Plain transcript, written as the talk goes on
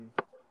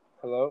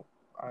Hello,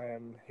 I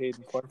am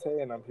Hayden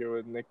Puente, and I'm here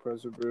with Nick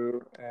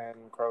Prosabrew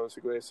and Carlos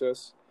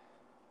Iglesias.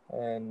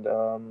 And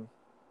I'm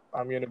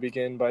going to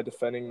begin by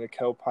defending the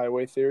kelp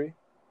highway theory.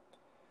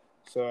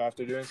 So,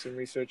 after doing some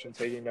research and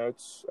taking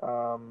notes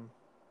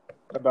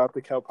about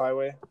the kelp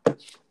highway,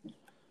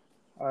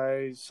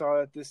 I saw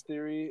that this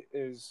theory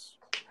is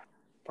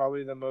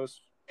probably the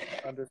most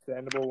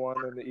understandable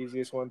one and the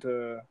easiest one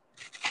to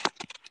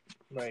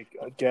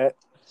get.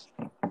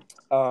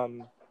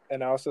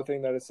 And I also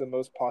think that it's the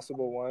most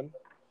possible one.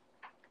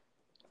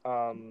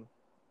 Um,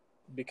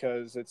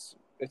 because it's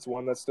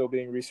one that's still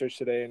being researched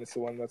today, and it's the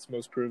one that's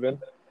most proven.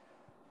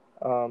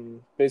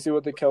 Basically,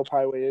 what the kelp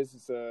highway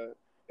is a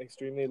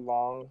extremely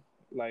long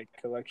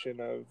collection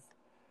of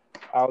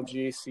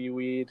algae,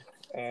 seaweed,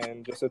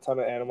 and just a ton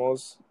of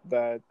animals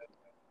that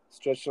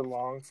stretched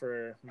along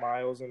for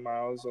miles and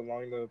miles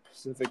along the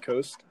Pacific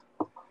coast.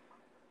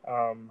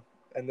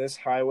 And this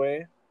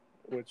highway,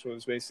 which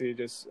was basically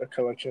just a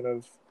collection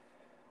of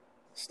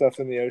stuff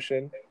in the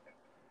ocean,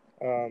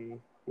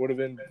 would have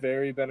been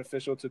very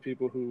beneficial to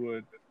people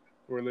who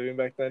were living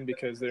back then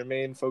because their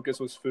main focus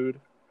was food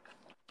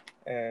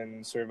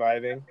and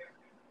surviving.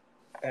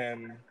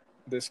 And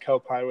this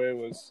kelp highway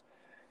was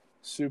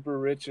super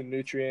rich in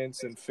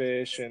nutrients and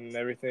fish and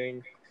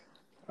everything.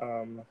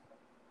 Um,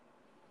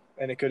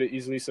 and it could have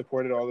easily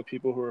supported all the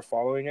people who were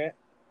following it.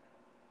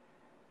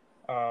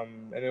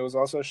 And it was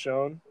also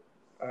shown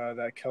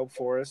that kelp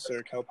forests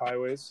or kelp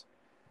highways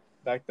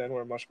back then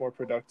were much more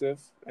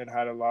productive and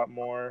had a lot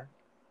more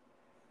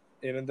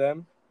in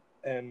them,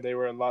 and they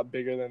were a lot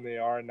bigger than they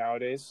are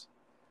nowadays.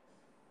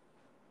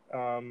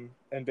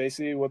 And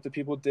basically, what the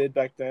people did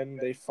back then,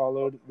 they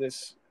followed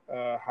this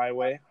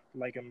highway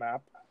like a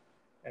map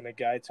and a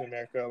guide to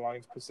America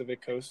along the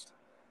Pacific coast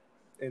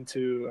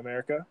into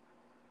America.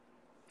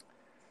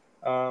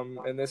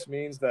 And this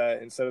means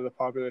that instead of the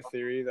popular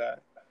theory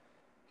that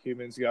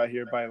humans got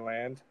here by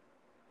land,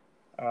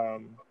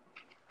 um,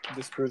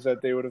 this proves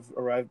that they would have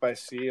arrived by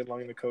sea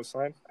along the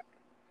coastline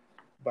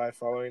by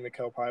following the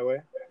Kelp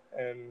Highway.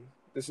 And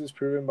this is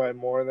proven by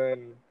more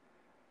than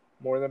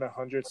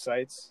 100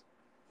 sites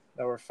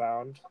that were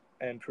found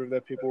and prove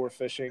that people were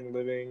fishing,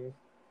 living,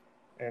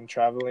 and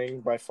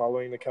traveling by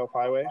following the Kelp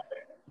Highway.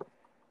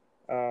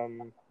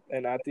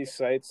 And at these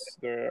sites,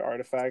 there are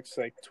artifacts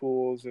like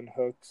tools and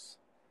hooks,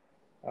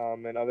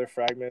 and other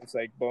fragments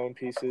like bone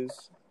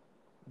pieces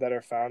that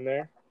are found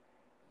there.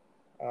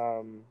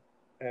 Um,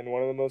 and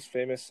one of the most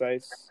famous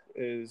sites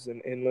is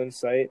an inland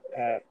site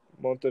at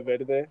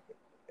Monteverde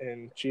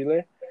in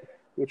Chile,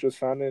 which was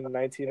found in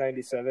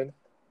 1997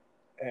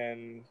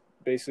 and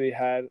basically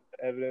had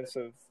evidence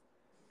of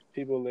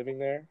people living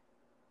there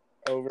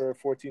over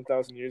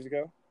 14,000 years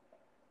ago.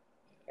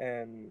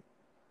 And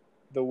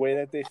the way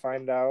that they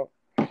find out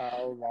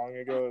how long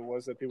ago it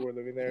was that people were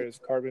living there is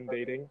carbon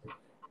dating,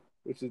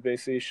 which is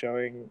basically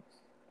showing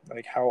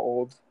how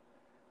old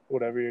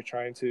whatever you're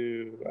trying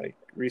to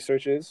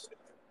research is.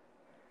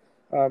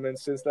 And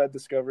since that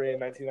discovery in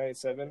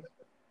 1997,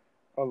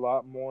 a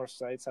lot more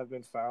sites have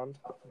been found,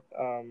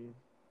 um,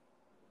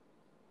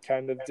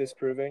 kind of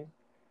disproving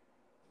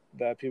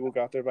that people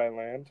got there by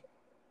land,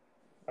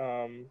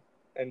 um,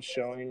 and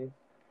showing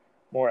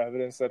more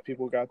evidence that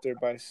people got there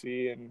by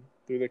sea and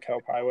through the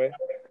Kelp Highway.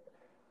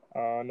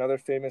 Another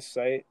famous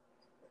site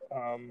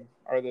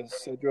are the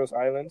Cedros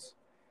Islands,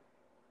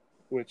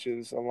 which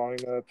is along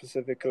the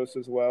Pacific coast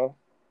as well.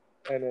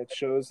 And it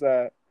shows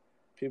that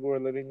people were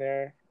living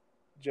there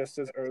just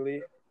as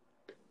early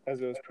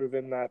as it was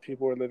proven that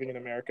people were living in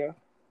America.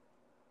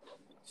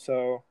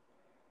 So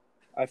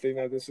I think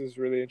that this is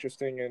really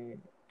interesting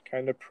and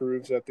kind of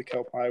proves that the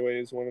Kelp Highway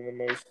is one of the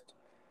most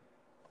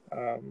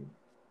um,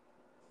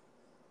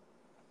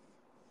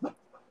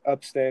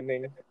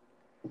 upstanding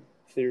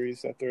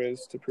theories that there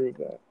is to prove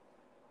that.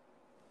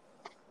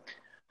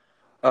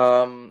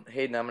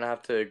 Hayden, I'm gonna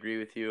have to agree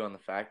with you on the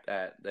fact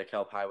that the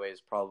Kelp Highway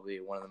is probably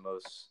one of the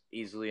most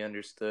easily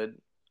understood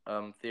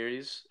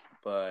theories,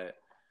 but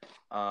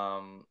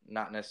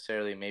not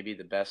necessarily maybe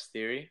the best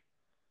theory.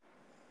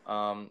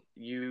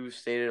 You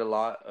stated a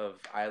lot of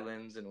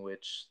islands in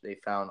which they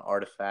found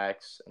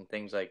artifacts and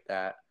things like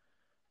that,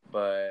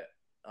 but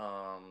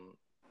um,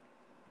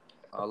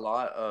 a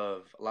lot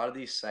of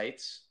these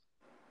sites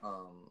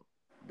um,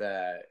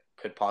 that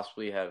could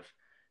possibly have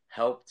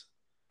helped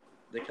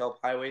the Kelp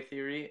Highway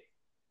theory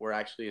were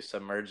actually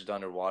submerged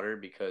underwater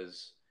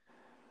because,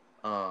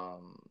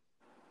 um,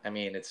 I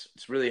mean, it's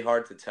really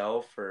hard to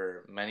tell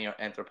for many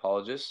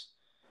anthropologists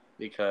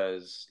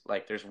because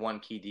there's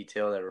one key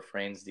detail that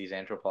refrains these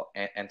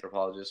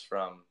anthropologists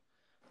from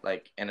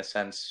in a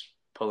sense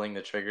pulling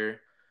the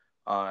trigger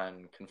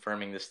on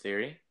confirming this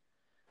theory.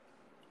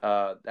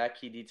 That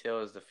key detail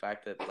is the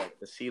fact that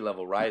the sea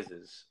level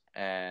rises,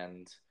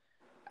 and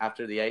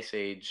after the ice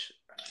age,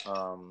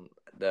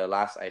 the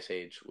last ice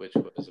age, which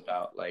was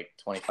about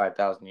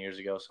 25,000 years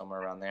ago,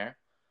 somewhere around there,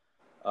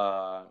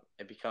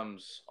 it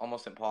becomes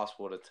almost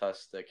impossible to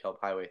test the Kelp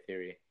Highway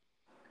theory,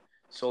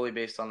 solely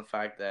based on the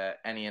fact that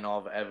any and all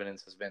of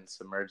evidence has been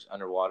submerged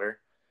underwater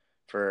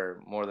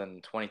for more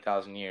than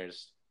 20,000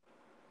 years.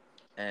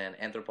 and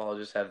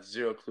anthropologists have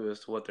zero clue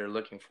as to what they're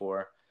looking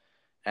for.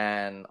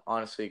 And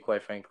honestly,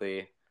 quite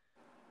frankly,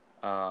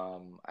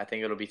 I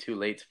think it'll be too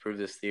late to prove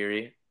this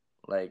theory.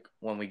 Like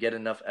when we get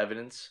enough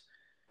evidence,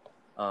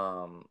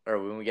 or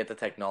when we get the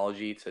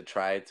technology to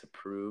try to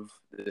prove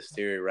this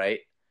theory right,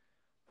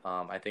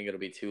 I think it'll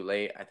be too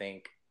late. I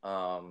think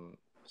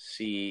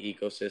sea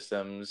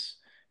ecosystems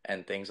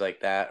and things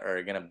like that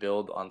are going to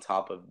build on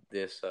top of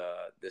this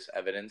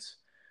evidence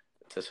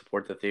to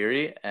support the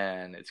theory,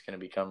 and it's going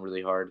to become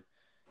really hard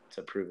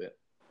to prove it.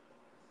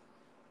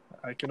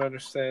 I can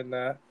understand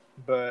that,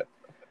 but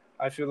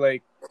I feel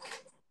like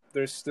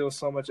there's still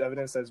so much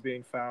evidence that's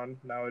being found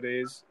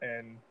nowadays,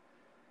 and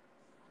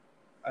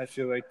I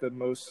feel like the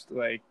most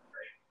like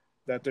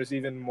that there's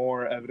even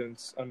more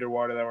evidence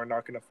underwater that we're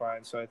not going to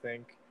find. So I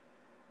think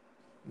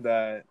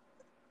that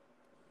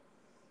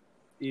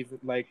even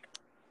like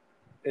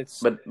But it's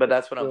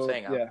that's what I'm still,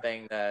 saying. I'm yeah.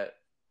 saying that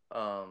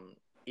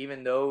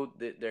even though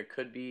there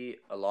could be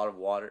a lot of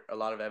water, a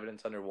lot of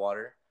evidence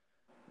underwater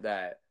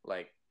that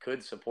like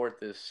could support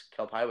this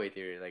kelp highway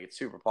theory, like it's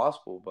super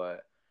possible.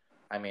 But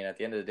I mean, at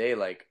the end of the day,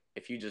 like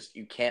if you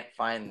can't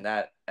find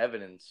that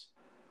evidence,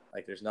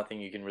 like there's nothing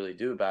you can really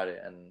do about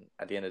it. And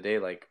at the end of the day,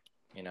 like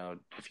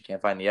if you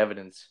can't find the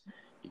evidence,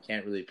 you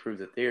can't really prove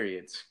the theory.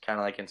 It's kind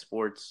of like in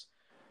sports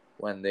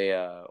when they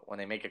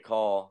make a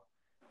call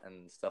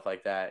and stuff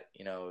like that.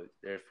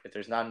 If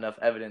there's not enough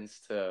evidence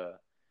to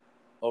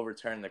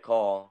overturn the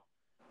call,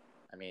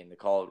 I mean, the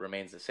call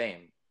remains the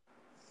same.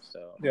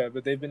 So Yeah,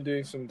 but they've been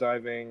doing some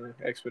diving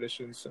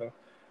expeditions, so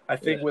I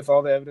think yeah. with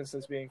all the evidence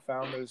that's being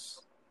found, there's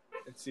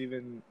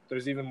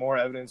even more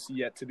evidence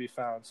yet to be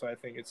found. So I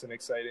think it's an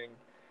exciting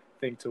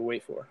thing to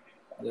wait for.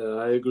 Yeah,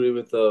 I agree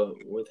with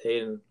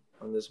Hayden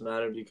on this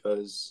matter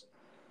because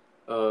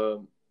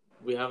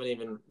we haven't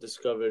even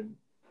discovered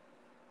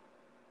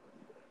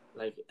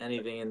like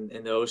anything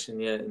in the ocean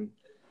yet, and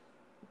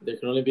there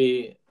can only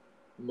be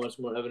much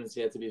more evidence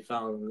yet to be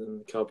found in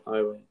the kelp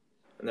highway,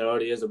 and there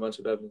already is a bunch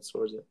of evidence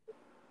towards it.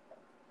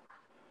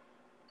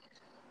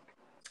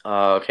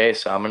 Okay,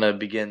 so I'm gonna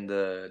begin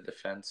the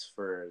defense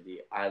for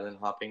the island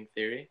hopping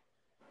theory.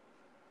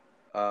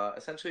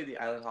 Essentially, the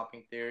island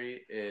hopping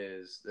theory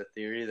is the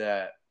theory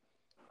that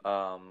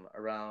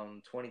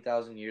around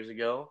 20,000 years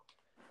ago,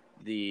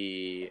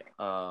 the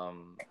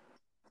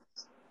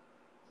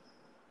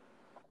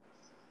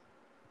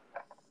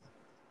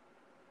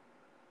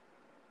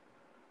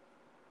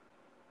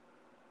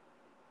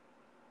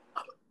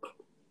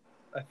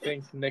I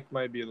think Nick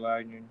might be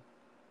lagging.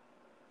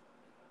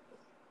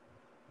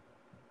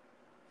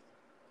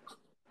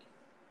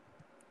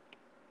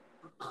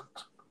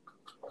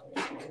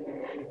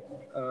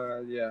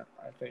 Yeah,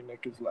 I think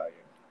Nick is lagging.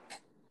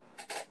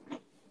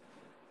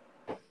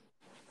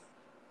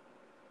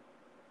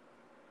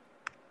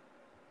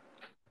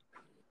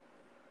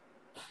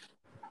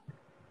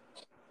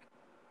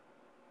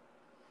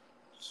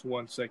 Just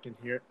 1 second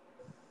here.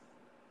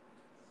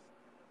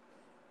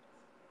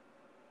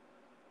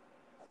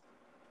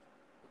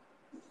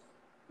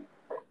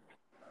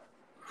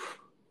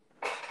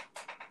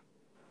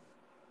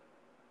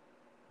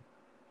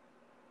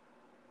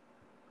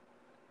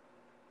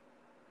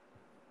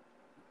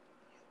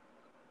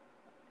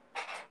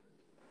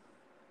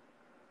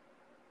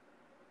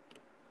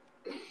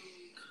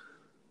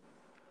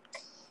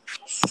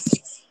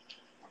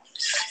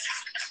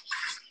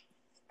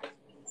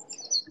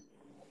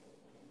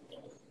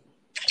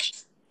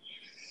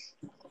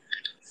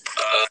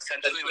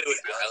 Essentially what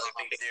the island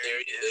hopping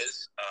theory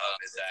is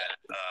that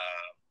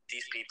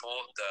these people,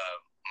 the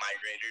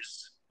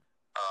migrators,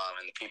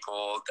 and the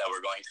people that were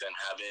going to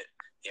inhabit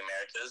the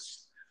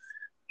Americas,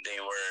 they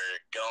were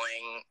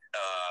going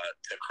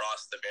to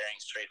cross the Bering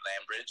Strait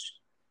land bridge.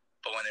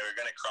 But when they were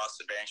going to cross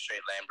the Bering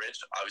Strait land bridge,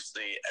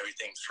 obviously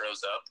everything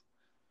froze up,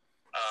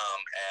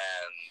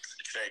 and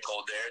it's very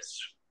cold there. It's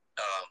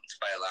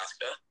by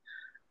Alaska,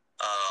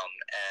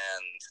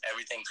 and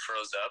everything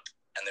froze up,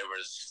 and there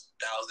was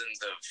thousands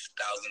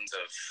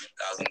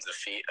of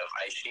feet of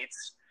ice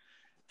sheets,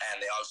 and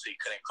they obviously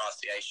couldn't cross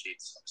the ice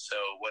sheets. So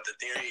what the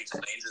theory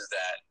explains is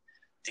that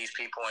these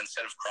people,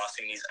 instead of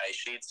crossing these ice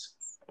sheets,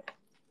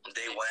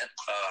 they went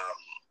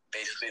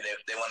basically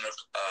they went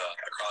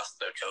across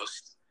the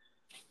coast,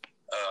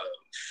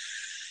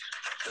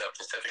 the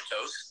Pacific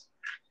coast,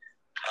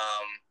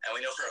 and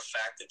we know for a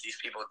fact that these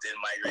people did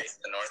migrate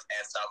to North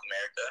and South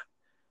America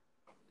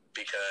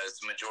because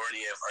the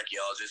majority of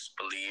archaeologists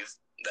believe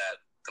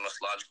that the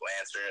most logical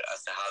answer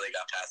as to how they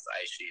got past the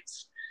ice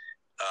sheets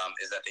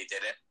is that they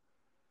didn't.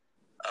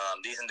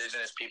 These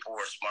indigenous people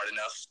were smart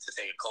enough to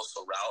take a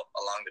coastal route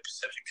along the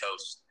Pacific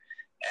coast.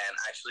 And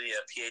actually,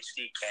 a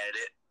PhD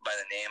candidate by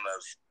the name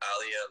of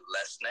Alia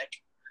Lesnick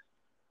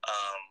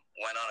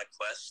went on a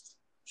quest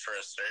for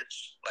a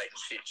search. Like,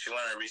 she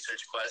went on a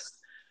research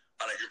quest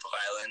on a group of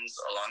islands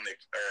along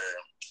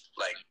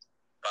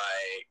by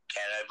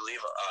Canada, I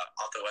believe,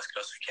 off the west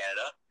coast of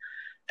Canada.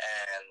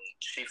 And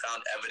she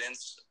found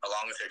evidence,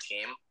 along with her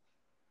team,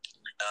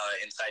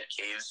 inside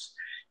caves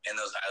in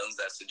those islands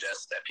that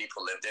suggest that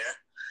people live there.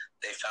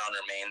 They found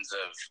remains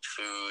of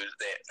food.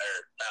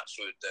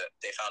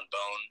 They found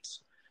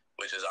bones,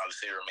 which is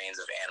obviously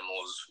remains of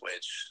animals,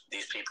 which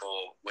these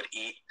people would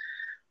eat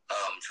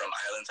from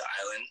island to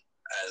island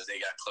as they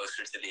got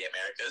closer to the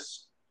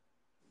Americas.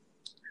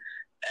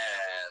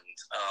 And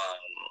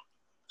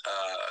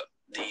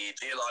the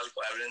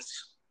geological evidence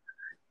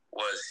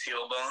was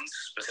seal bones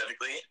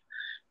specifically,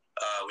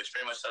 which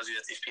pretty much tells you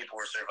that these people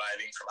were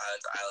surviving from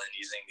island to island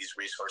using these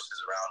resources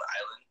around the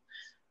island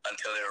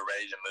until they were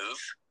ready to move.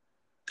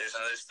 There's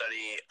another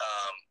study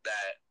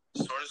that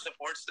sort of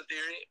supports the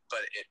theory,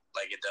 but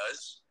it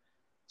does.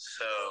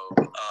 So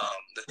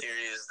the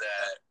theory is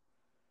that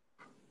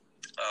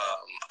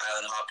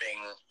island hopping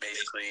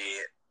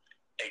basically,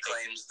 it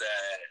claims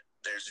that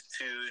there's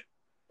two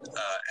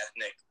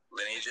ethnic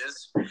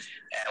lineages,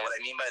 and what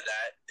I mean by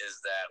that is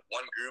that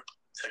one group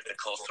took the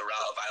coastal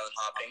route of island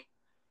hopping.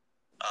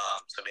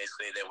 So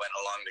basically, they went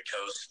along the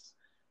coast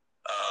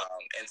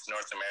into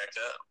North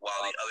America,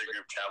 while the other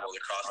group traveled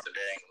across the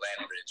Bering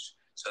Land Bridge.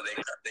 So they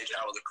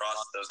traveled across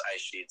those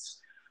ice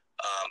sheets.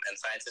 And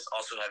scientists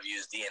also have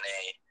used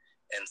DNA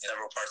in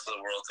several parts of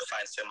the world to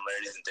find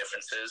similarities and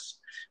differences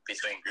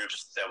between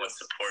groups that would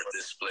support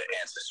this split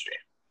ancestry.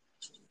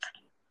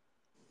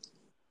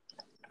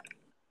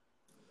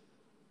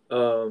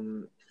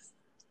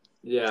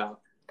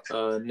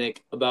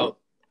 Nick, about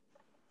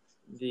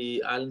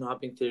the island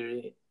hopping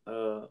theory,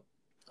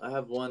 I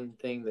have one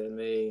thing that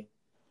may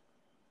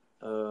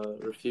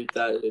refute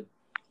that.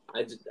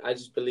 I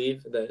just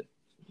believe that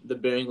the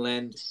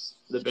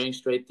Bering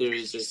Strait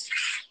theory is just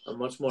a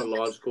much more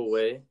logical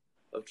way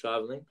of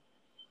traveling.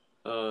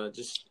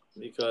 Just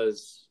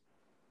because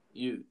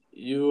you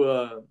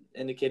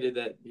indicated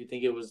that you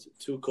think it was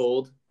too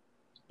cold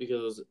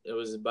because it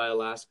was by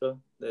Alaska,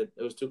 that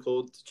it was too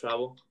cold to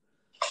travel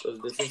those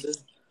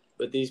distances.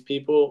 But these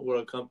people were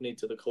accompanied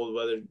to the cold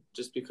weather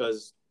just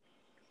because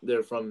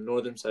they're from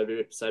northern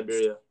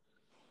Siberia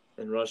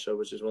in Russia,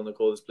 which is one of the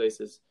coldest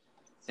places.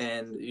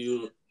 And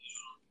you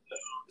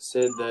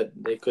said that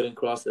they couldn't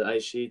cross the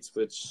ice sheets,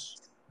 which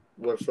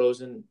were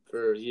frozen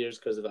for years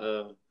because of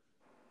the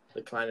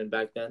climate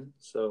back then.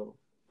 So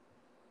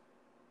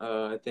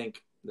I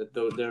think that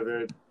they're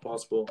very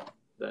possible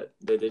that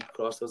they did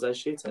cross those ice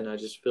sheets, and I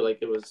just feel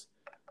like it was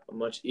a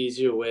much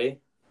easier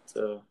way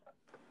to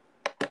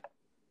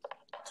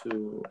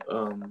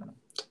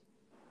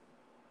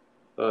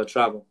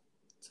travel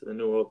to the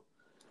New World.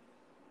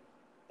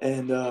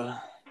 And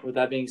with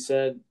that being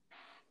said,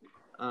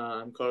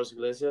 I'm Carlos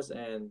Iglesias,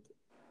 and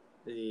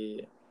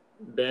the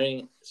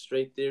Bering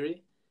Strait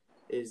theory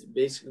is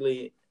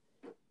basically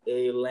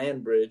a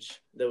land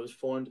bridge that was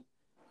formed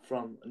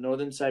from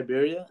northern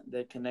Siberia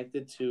that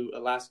connected to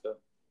Alaska.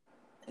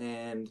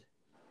 And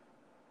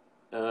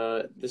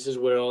this is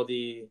where all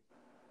the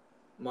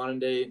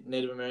modern-day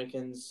Native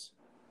Americans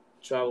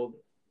traveled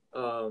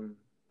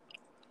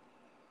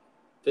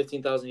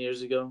 15,000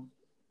 years ago.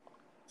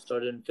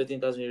 Started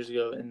 15,000 years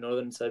ago in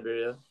northern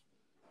Siberia.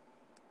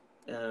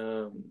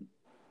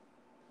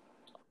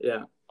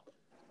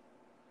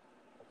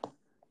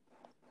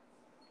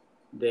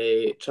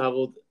 They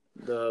traveled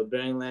the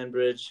Bering Land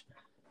Bridge.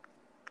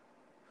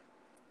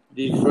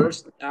 The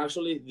first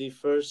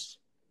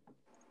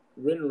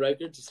written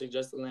record to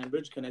suggest the land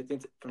bridge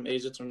connecting from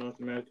Asia to North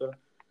America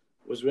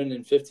was written in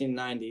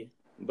 1590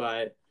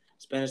 by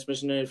Spanish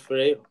missionary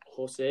Fray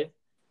José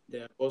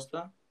de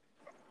Acosta.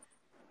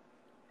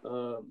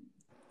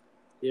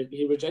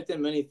 He rejected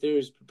many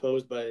theories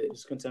proposed by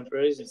his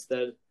contemporaries.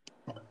 Instead,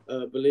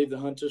 believed the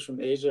hunters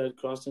from Asia had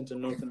crossed into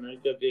North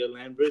America via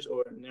land bridge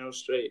or a narrow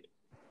strait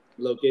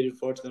located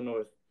far to the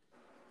north,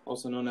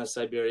 also known as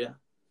Siberia.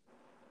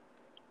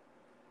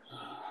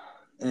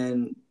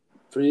 And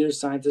for years,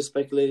 scientists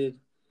speculated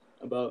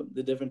about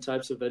the different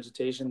types of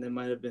vegetation that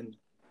might have been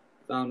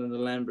found in the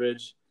land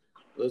bridge.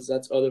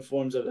 That's other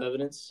forms of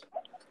evidence.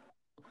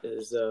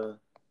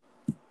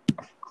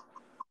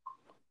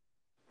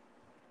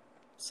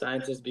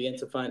 Scientists began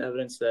to find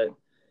evidence that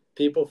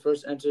people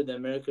first entered the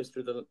Americas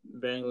through the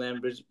Bering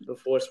Land Bridge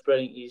before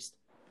spreading east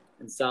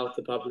and south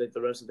to populate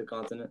the rest of the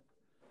continent.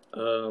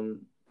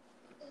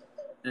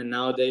 And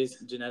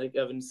nowadays, genetic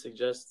evidence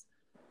suggests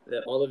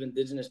that all of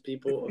indigenous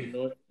people of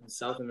North and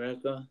South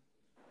America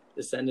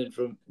descended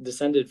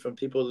from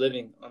people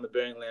living on the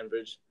Bering Land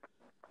Bridge.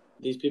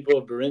 These people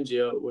of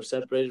Beringia were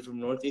separated from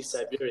northeast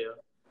Siberia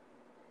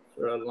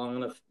for a long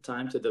enough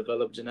time to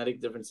develop genetic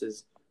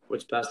differences,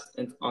 which passed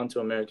on to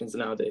Americans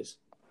nowadays.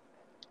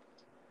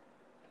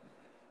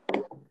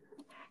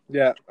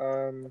 Yeah.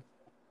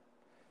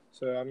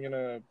 So I'm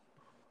gonna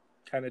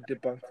kind of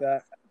debunk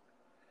that.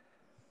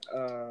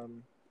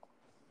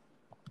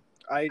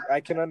 I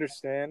can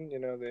understand,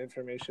 the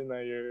information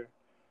that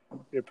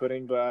you're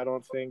putting, but I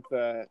don't think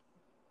that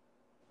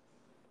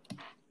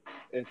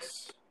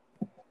it's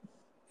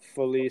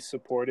fully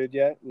supported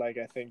yet. Like,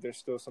 I think there's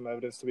still some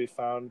evidence to be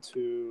found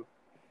to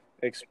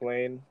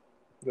explain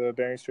the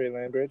Bering Strait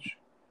land bridge.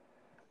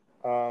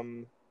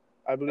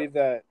 I believe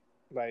that,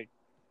 like,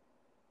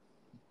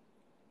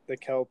 the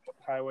kelp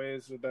highway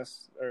is the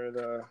best or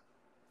the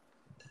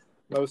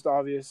most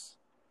obvious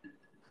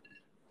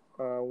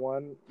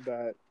one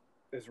that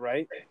is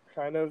right,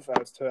 kind of,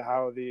 as to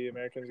how the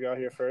Americans got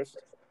here first.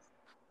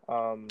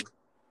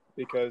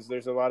 Because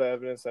there's a lot of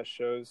evidence that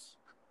shows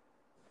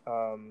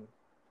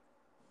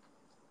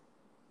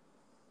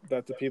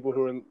that the people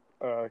who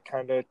were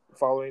kind of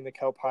following the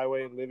kelp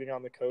highway and living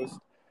on the coast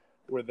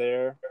were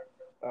there,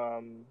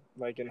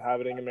 like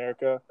inhabiting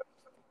America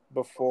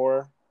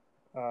before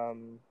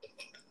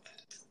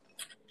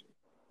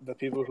the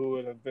people who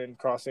would have been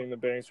crossing the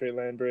Bering Strait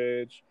land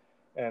bridge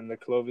and the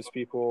Clovis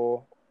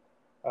people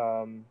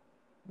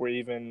were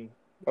even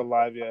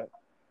alive yet.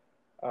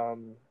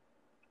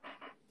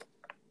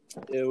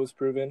 It was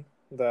proven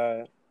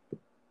that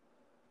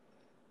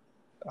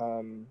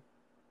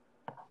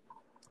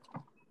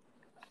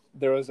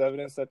there was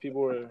evidence that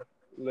people were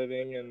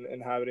living and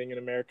inhabiting in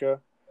America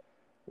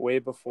way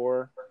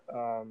before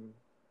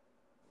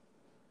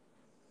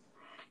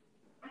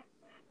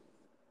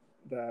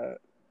that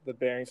the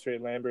Bering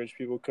Strait land bridge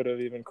people could have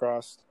even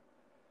crossed.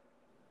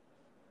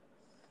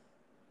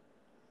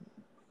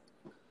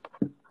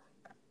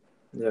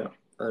 Yeah,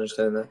 I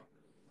understand that.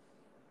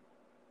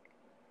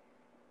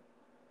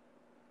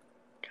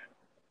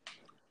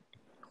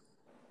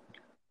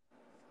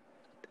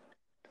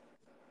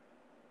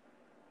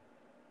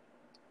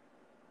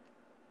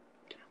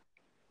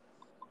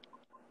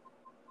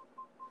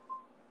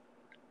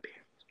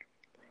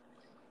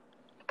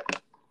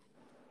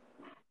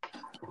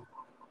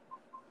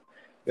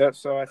 Yeah,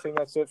 so I think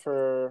that's it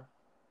for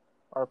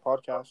our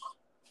podcast.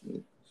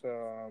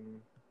 So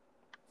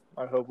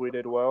I hope we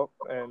did well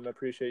and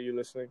appreciate you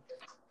listening.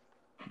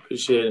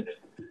 Appreciate it.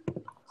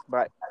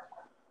 Bye.